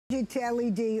to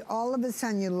LED, all of a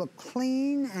sudden you look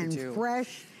clean and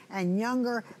fresh and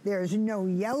younger. There's no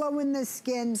yellow in the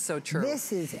skin. So true.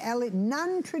 This is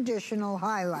non-traditional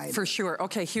highlight. For sure.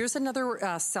 Okay, here's another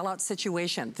sellout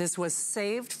situation. This was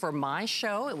saved for my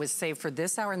show. It was saved for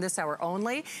this hour and this hour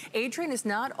only. Adrienne is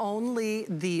not only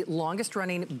the longest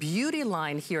running beauty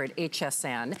line here at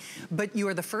HSN, but you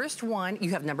are the first one. You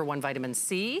have #1 vitamin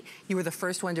C. You were the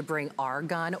first one to bring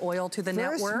argan oil to the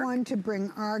network. First one to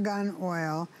bring argan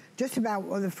oil. Just about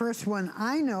the first one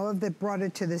I know of that brought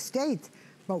it to the States.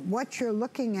 But what you're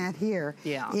looking at here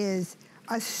is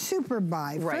a super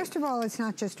buy. Right. First of all, it's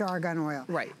not just argan oil.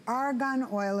 Right. Argan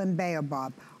oil and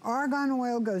baobab. Argan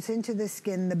oil goes into the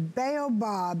skin. The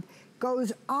baobab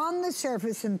goes on the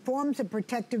surface and forms a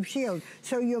protective shield,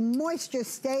 so your moisture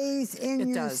stays in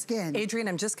your skin. Adrienne,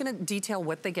 I'm just gonna detail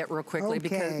what they get real quickly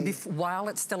because while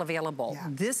it's still available.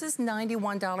 This is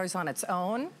 $91 on its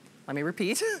own. Let me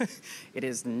repeat, it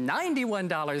is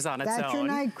 $91 on its own. That's your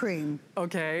night cream.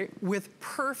 Okay, with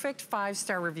perfect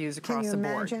 5-star reviews across the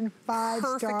board. Can you imagine?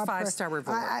 Perfect 5-star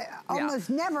review. Almost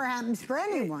never happens for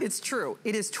anyone. It's true.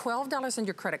 It is $12 on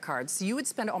your credit card, so you would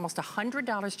spend almost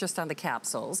 $100 just on the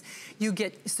capsules. You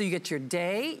get your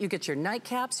day, you get your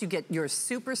nightcaps, you get your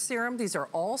super serum. These are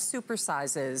all super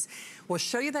sizes. We'll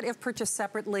show you that if purchased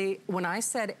separately. When I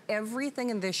said everything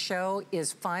in this show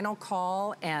is final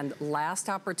call and last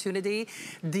opportunity,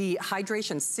 the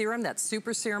hydration serum, that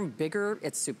super serum, bigger,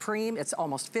 it's supreme, it's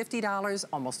almost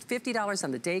 $50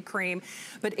 on the day cream.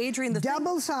 But Adrienne,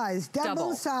 double size,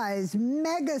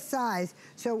 mega size.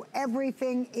 So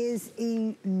everything is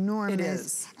enormous. It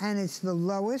is. And it's the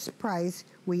lowest price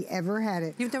we ever had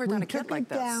it. You've never done a kit like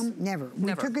this? Never.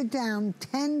 We took it down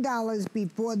 $10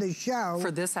 before the show.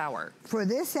 For this hour. For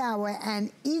this hour,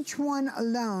 and each one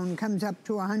alone comes up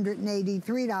to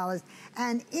 $183.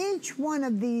 And each one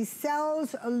of these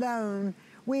cells alone,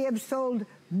 we have sold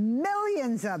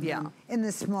millions of them in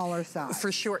the smaller size.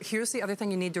 For sure. Here's the other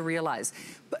thing you need to realize.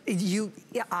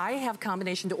 I have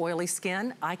combination to oily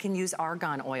skin. I can use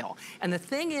argan oil. And the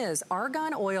thing is,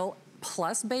 argan oil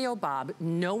plus baobab,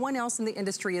 no one else in the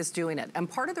industry is doing it. And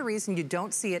part of the reason you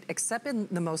don't see it, except in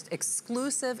the most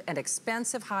exclusive and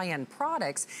expensive high-end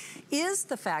products, is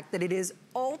the fact that it is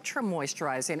ultra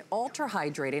moisturizing, ultra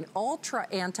hydrating, ultra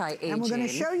anti-aging. And we're going to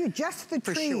show you just the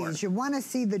trees. Sure. You want to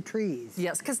see the trees.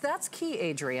 Yes, because that's key,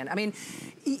 Adrienne. I mean,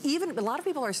 even a lot of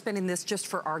people are spending this just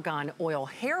for argan oil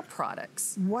hair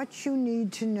products. What you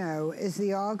need to know is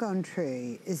the argan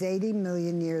tree is 80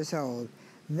 million years old.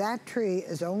 That tree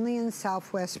is only in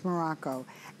southwest Morocco.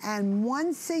 And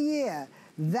once a year,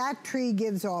 that tree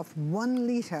gives off 1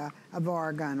 liter of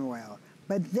argan oil.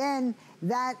 But then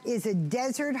that is a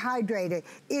desert hydrator.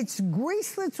 It's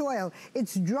greaseless oil.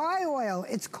 It's dry oil.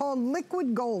 It's called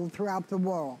liquid gold throughout the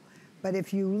world. But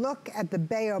if you look at the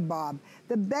baobab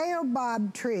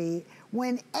tree,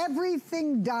 when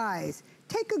everything dies,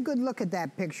 take a good look at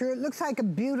that picture. It looks like a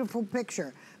beautiful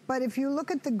picture. But if you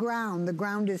look at the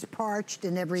ground is parched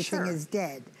and everything is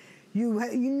dead. You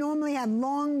normally have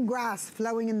long grass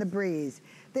flowing in the breeze.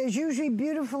 There's usually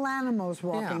beautiful animals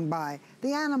walking by.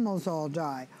 The animals all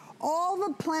die. All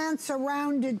the plants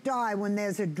around it die when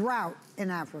there's a drought in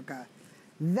Africa.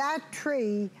 That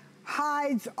tree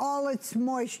hides all its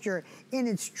moisture in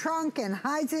its trunk and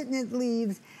hides it in its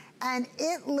leaves, and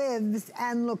it lives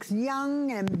and looks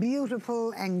young and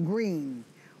beautiful and green.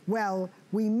 Well,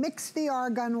 we mix the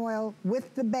argan oil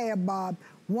with the baobab,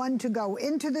 one to go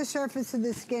into the surface of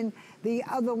the skin, the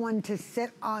other one to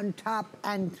sit on top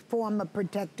and form a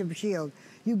protective shield.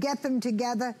 You get them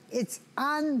together, it's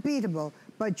unbeatable,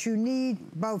 but you need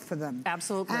both of them.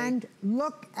 Absolutely. And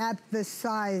look at the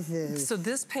sizes. So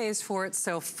this pays for it,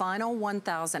 so final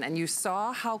 1,000. And you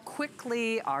saw how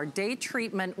quickly our day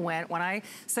treatment went. When I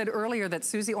said earlier that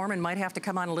Susie Orman might have to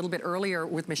come on a little bit earlier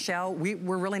with Michelle,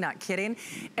 we're really not kidding.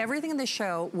 Everything in the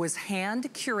show was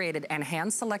hand curated and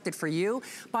hand selected for you.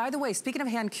 By the way, speaking of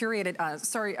hand curated,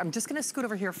 sorry, I'm just gonna scoot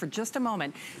over here for just a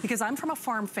moment because I'm from a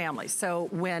farm family. So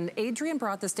when Adrienne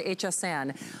brought this to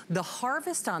HSN, the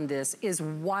harvest on this is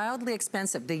wildly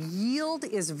expensive. The yield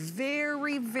is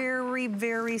very, very,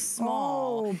 very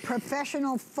small. Oh,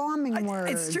 professional farming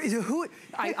words. It's true.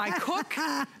 I cook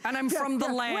and I'm from the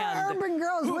land. We're urban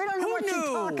girls. We don't know what you're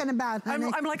talking about, honey.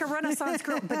 I'm like a Renaissance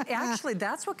girl. But actually,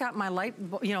 that's what got my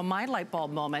my light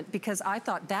bulb moment, because I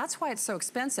thought that's why it's so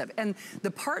expensive. And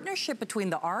the partnership between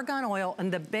the argan oil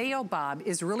and the baobab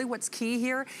is really what's key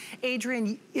here.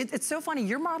 Adrienne, it's so funny.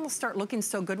 Your models start looking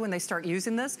so good when they start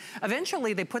using this.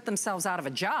 Eventually, they put themselves out of a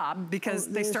job because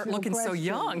they start looking so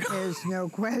young. There's no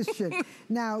question.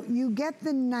 Now, you get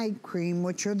the night cream,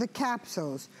 which are the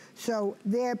capsules. So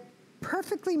they're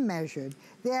perfectly measured.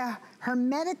 They're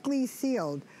hermetically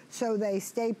sealed, so they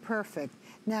stay perfect.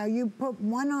 Now you put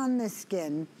one on the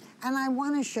skin, and I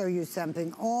want to show you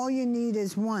something. All you need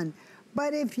is one.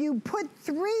 But if you put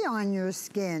 3 on your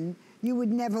skin, you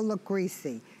would never look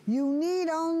greasy. You need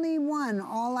only one.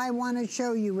 All I want to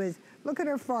show you is, look at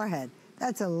her forehead.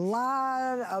 That's a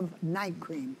lot of night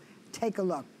cream. Take a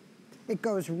look. It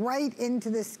goes right into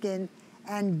the skin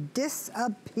and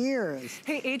disappears.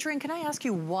 Hey, Adrienne, can I ask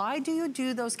you, why do you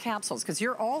do those capsules? Because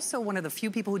you're also one of the few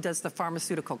people who does the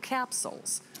pharmaceutical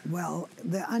capsules. Well,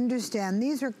 understand,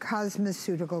 these are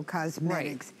cosmeceutical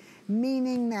cosmetics,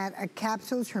 meaning that a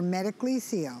capsule is hermetically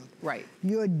sealed. Right.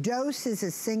 Your dose is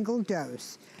a single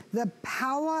dose. The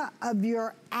power of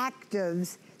your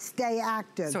actives stay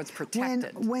active. So it's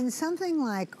protected. When something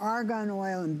like argan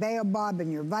oil and baobab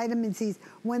and your vitamin C's,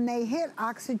 when they hit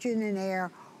oxygen and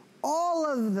air, all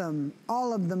of them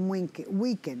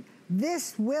weaken.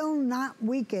 This will not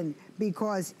weaken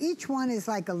because each one is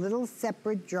like a little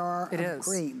separate jar of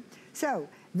cream. So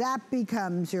that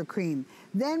becomes your cream.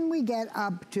 Then we get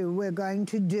up to, we're going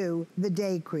to do the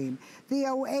day cream. The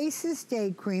Oasis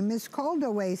Day Cream is called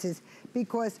Oasis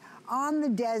because on the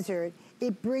desert,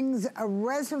 it brings a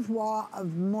reservoir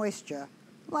of moisture,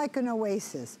 like an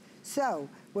oasis. So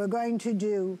we're going to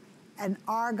do an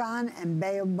Argan and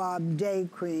Baobab Day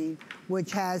Cream,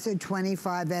 which has a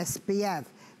 25 SPF.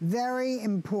 Very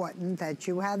important that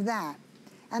you have that.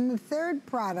 And the third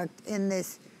product in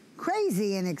this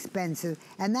crazy inexpensive,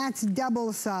 and that's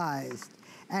double-sized.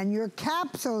 And your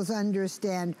capsules,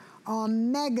 understand, are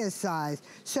mega-sized.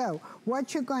 So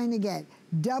what you're going to get,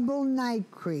 double night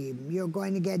cream, you're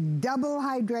going to get double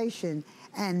hydration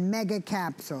and mega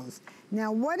capsules.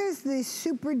 Now, what is the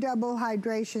super double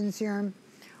hydration serum?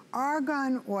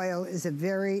 Argan oil is a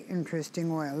very interesting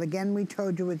oil. Again, we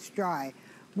told you it's dry.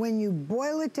 When you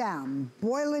boil it down,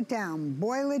 boil it down,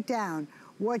 boil it down,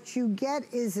 what you get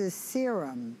is a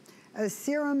serum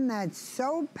that's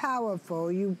so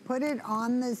powerful, you put it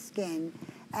on the skin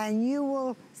and you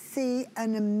will see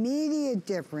an immediate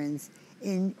difference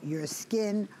in your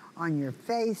skin, on your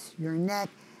face, your neck.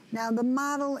 Now, the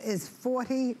model is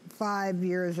 45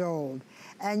 years old,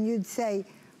 and you'd say,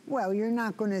 well, you're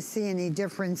not going to see any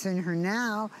difference in her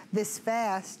now, this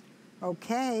fast.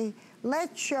 Okay,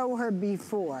 let's show her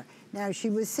before. Now, she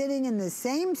was sitting in the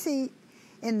same seat,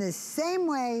 in the same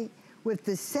way, with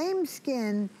the same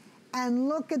skin, and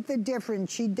look at the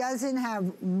difference. She doesn't have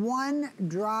one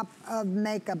drop of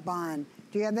makeup on.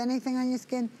 Do you have anything on your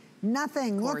skin?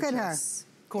 Nothing. Gorgeous. Look at her.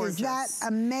 Gorgeous. Is that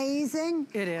amazing?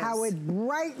 It is. How it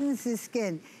brightens the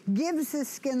skin, gives the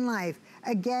skin life.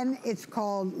 Again, it's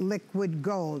called liquid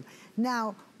gold.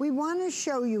 Now, we want to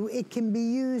show you it can be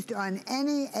used on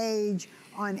any age,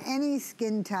 on any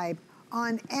skin type,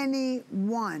 on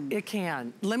anyone. It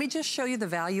can. Let me just show you the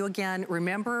value again.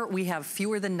 Remember, we have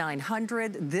fewer than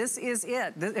 900. This is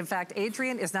it. In fact,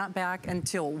 Adrienne is not back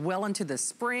until well into the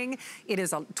spring. It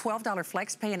is a $12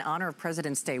 flex pay in honor of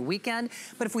President's Day weekend.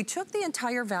 But if we took the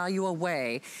entire value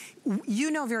away,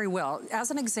 you know very well,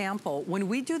 as an example, when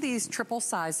we do these triple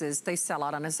sizes, they sell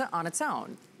out on its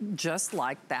own, just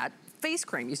like that face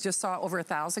cream. You just saw over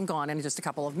 1,000 gone in just a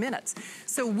couple of minutes.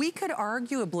 So we could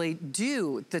arguably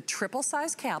do the triple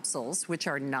size capsules, which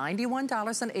are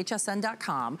 $91 on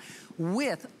hsn.com,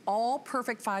 with all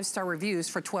perfect 5-star reviews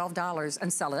for $12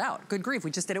 and sell it out. Good grief,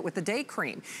 we just did it with the day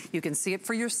cream. You can see it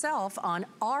for yourself on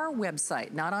our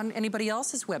website, not on anybody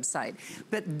else's website.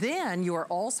 But then you are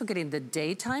also getting the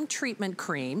daytime treatment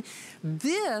cream.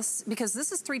 This, because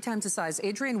this is 3 times the size,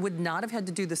 Adrienne would not have had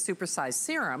to do the supersized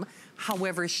serum.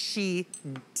 However, she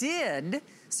did.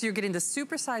 So you're getting the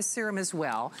supersized serum as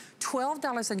well,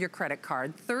 $12 on your credit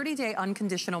card, 30-day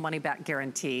unconditional money-back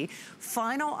guarantee,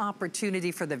 final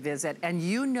opportunity for the visit, and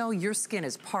you know your skin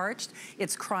is parched,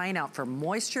 it's crying out for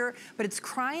moisture, but it's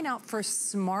crying out for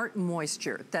smart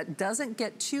moisture that doesn't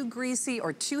get too greasy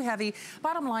or too heavy.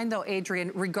 Bottom line though,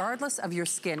 Adrienne, regardless of your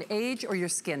skin age or your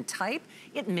skin type,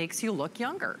 it makes you look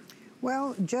younger.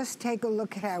 Well, just take a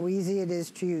look at how easy it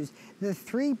is to use. The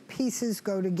 3 pieces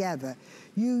go together.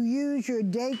 You use your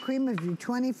day cream of your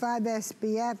 25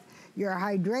 SPF. Your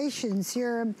hydration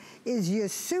serum is your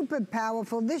super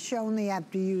powerful. This you only have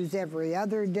to use every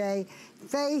other day.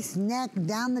 Face, neck,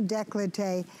 down the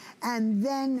décolleté. And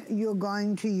then you're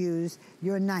going to use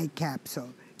your night capsule.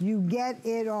 You get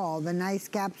it all. The nice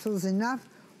capsule's enough.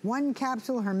 1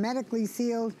 capsule hermetically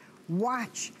sealed.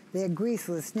 Watch, they're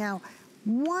greaseless. Now,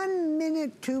 1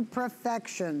 minute to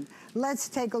perfection. Let's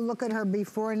take a look at her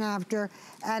before and after,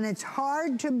 and it's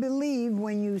hard to believe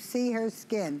when you see her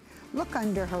skin. Look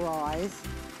under her eyes.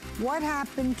 What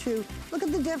happened to, look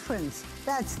at the difference.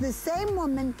 That's the same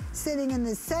woman sitting in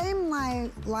the same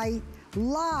light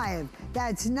live.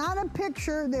 That's not a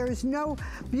picture. There's no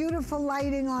beautiful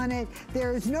lighting on it.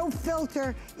 There's no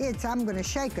filter. I'm gonna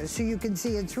shake her so you can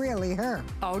see it's really her.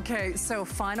 Okay, so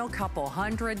final couple,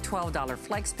 $112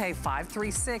 flex pay,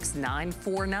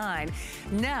 $536,949.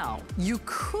 Now, you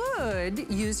could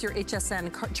use your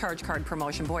HSN charge card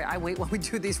promotion. Boy, I wait when we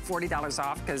do these $40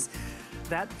 off because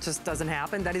that just doesn't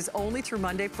happen. That is only through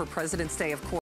Monday for President's Day, of course.